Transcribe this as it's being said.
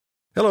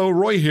Hello,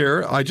 Roy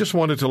here. I just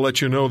wanted to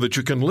let you know that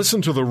you can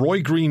listen to The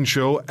Roy Green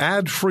Show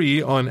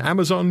ad-free on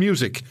Amazon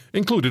Music,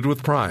 included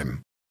with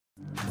Prime.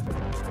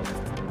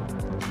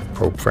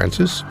 Pope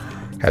Francis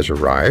has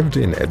arrived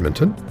in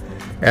Edmonton,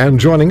 and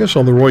joining us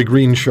on The Roy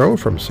Green Show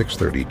from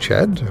 6:30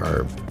 CHED,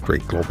 our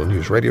great global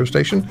news radio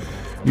station,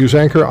 news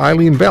anchor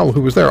Eileen Bell,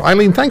 who was there.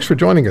 Eileen, thanks for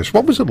joining us.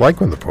 What was it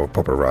like when the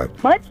Pope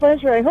arrived? My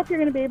pleasure. I hope you're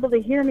going to be able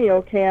to hear me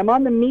okay. I'm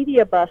on the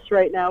media bus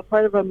right now,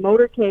 part of a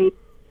motorcade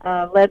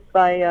led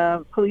by a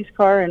police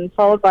car and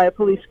followed by a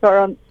police car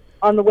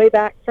on the way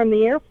back from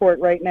the airport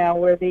right now,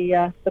 where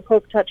the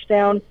Pope touched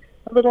down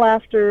a little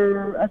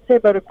after, I'd say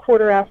about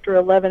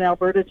 11:15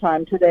 Alberta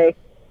time today.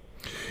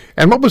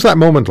 And what was that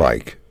moment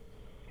like?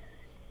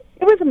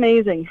 It was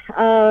amazing.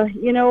 As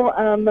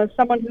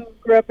someone who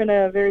grew up in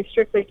a very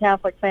strictly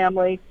Catholic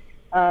family,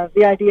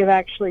 the idea of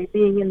actually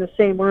being in the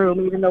same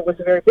room, even though it was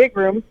a very big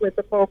room with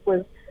the Pope,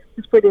 was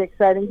pretty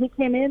exciting. He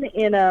came in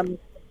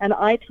an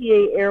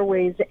ITA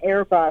Airways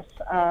Airbus,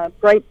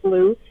 bright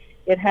blue.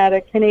 It had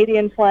a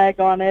Canadian flag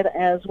on it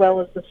as well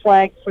as the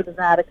flag for the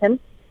Vatican.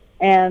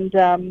 And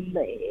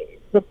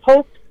the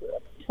Pope's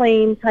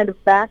plane kind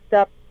of backed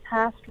up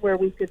past where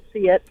we could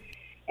see it.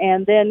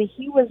 And then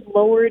he was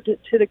lowered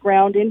to the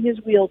ground in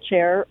his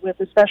wheelchair with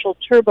a special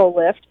turbo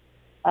lift.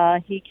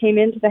 He came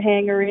into the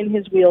hangar in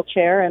his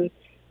wheelchair, and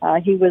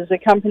he was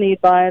accompanied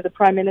by the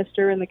Prime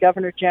Minister and the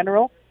Governor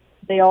General.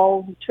 They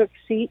all took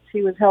seats.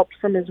 He was helped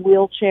from his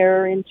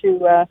wheelchair into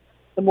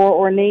the more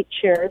ornate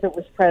chair that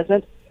was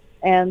present.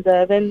 And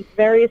then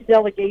various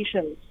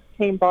delegations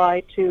came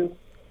by to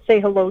say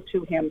hello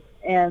to him.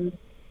 And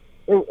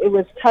it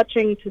was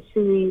touching to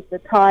see the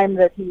time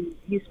that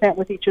he spent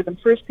with each of them.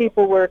 First,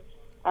 people were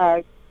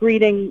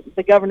greeting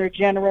the Governor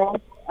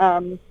General.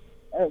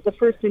 The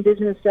first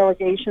Indigenous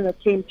delegation that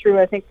came through,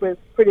 I think, was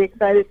pretty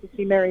excited to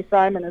see Mary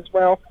Simon as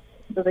well.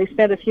 So they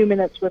spent a few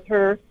minutes with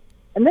her.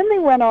 And then they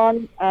went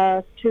on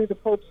to the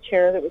Pope's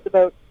chair that was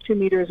about 2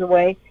 meters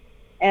away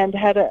and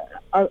had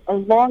a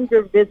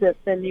longer visit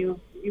than you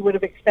would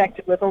have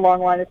expected with a long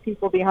line of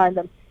people behind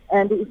them.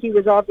 And he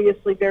was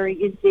obviously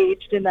very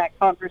engaged in that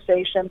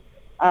conversation.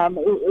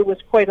 It was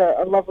quite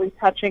a lovely,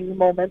 touching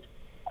moment.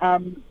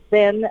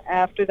 Then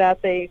after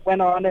that, they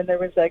went on, and there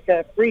was like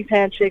a brief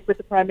handshake with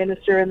the Prime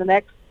Minister, and the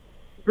next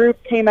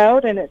group came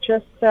out, and it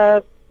just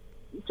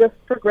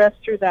progressed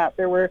through that.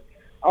 There were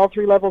all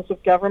three levels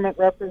of government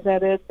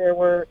represented. There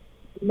were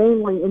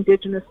mainly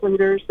Indigenous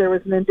leaders. There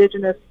was an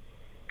Indigenous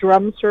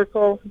drum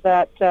circle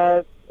that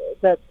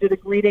did a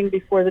greeting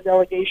before the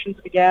delegations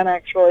began,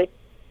 actually.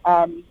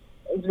 It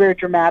was very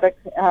dramatic.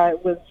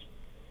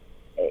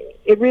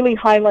 It really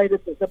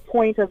highlighted the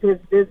point of his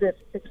visit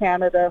to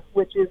Canada,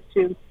 which is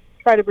to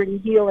try to bring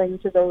healing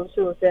to those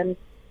who have been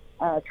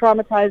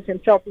traumatized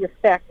and felt the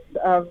effects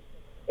of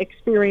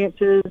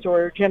experiences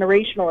or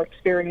generational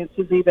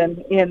experiences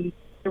even in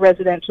the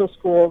residential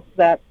schools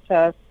that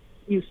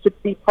used to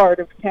be part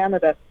of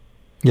Canada.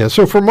 Yeah,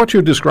 so from what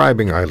you're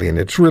describing, Eileen,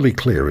 it's really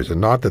clear, is it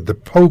not, that the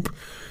Pope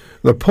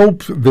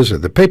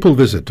visit, the papal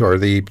visit, or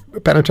the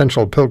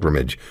penitential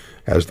pilgrimage,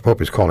 as the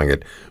Pope is calling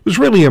it, was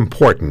really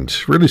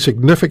important, really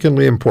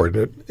significantly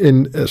important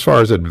in as far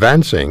as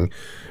advancing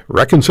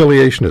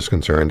reconciliation is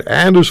concerned,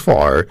 and as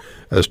far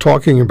as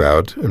talking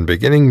about and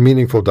beginning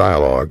meaningful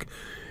dialogue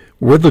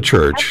with the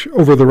Church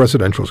over the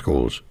residential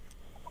schools.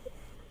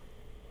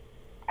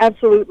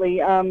 Absolutely.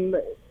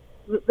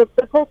 The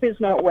Pope is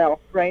not well,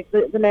 right?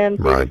 The man's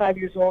 85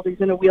 years old.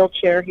 He's in a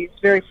wheelchair. He's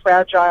very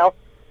fragile.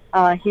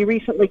 He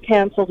recently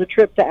canceled a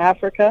trip to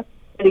Africa,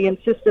 but he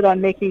insisted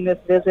on making this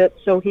visit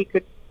so he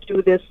could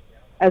do this,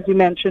 as you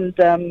mentioned,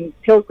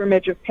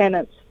 pilgrimage of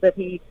penance that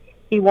he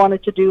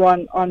wanted to do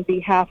on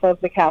behalf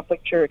of the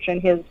Catholic Church, and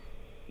his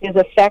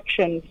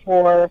affection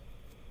for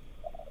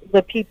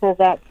the people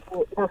that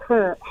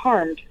were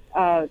harmed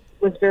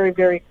was very,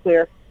 very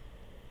clear.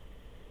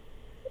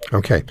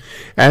 Okay.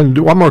 And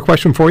one more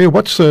question for you.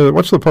 What's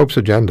the Pope's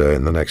agenda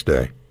in the next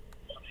day?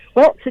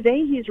 Well,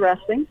 today he's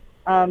resting.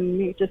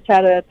 He just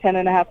had a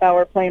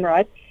 10.5-hour plane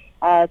ride.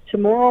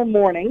 Tomorrow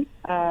morning,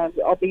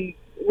 I'll be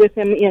with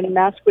him in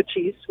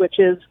Maskwacis, which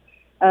is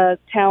a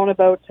town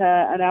about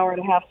an hour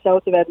and a half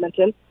south of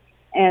Edmonton.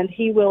 And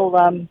he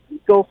will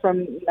go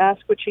from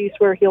Maskwacis,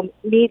 where he'll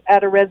meet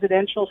at a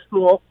residential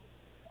school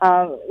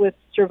with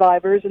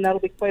survivors, and that'll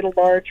be quite a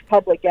large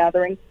public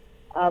gathering.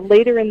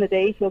 Later in the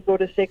day, he'll go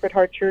to Sacred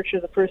Heart Church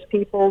of the First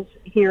Peoples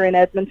here in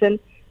Edmonton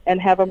and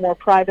have a more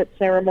private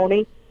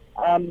ceremony.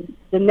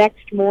 The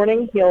next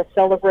morning, he'll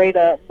celebrate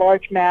a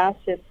large mass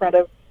in front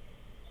of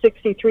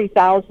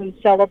 63,000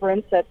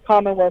 celebrants at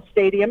Commonwealth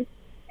Stadium.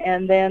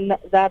 And then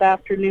that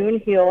afternoon,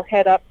 he'll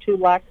head up to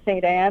Lac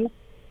St. Anne,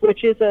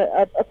 which is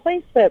a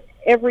place that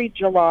every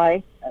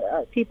July,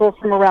 people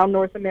from around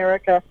North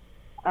America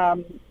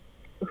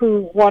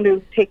who want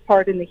to take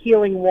part in the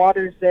healing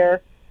waters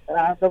there.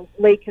 The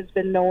lake has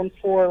been known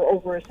for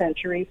over a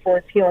century for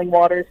its healing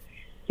waters.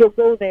 He'll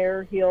go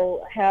there.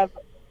 He'll have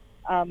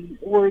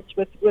words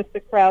with the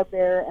crowd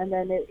there, and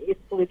then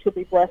it's believed he'll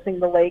be blessing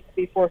the lake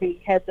before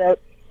he heads out.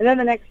 And then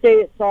the next day,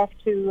 it's off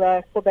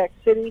to Quebec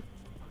City,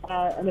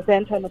 an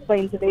event on the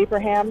Plains of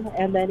Abraham,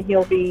 and then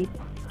he'll be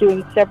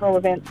doing several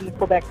events in the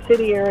Quebec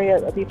City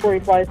area before he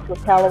flies to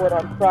Iqaluit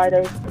on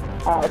Friday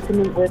to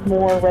meet with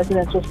more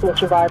residential school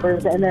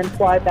survivors, and then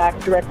fly back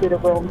directly to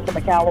Rome from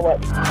Iqaluit.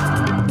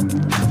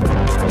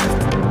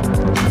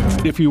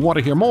 If you want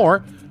to hear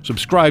more,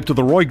 subscribe to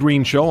The Roy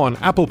Green Show on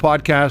Apple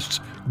Podcasts,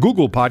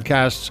 Google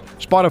Podcasts,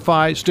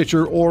 Spotify,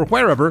 Stitcher, or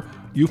wherever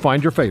you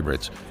find your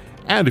favorites.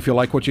 And if you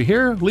like what you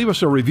hear, leave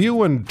us a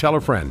review and tell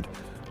a friend.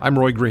 I'm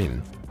Roy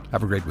Green.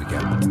 Have a great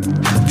weekend.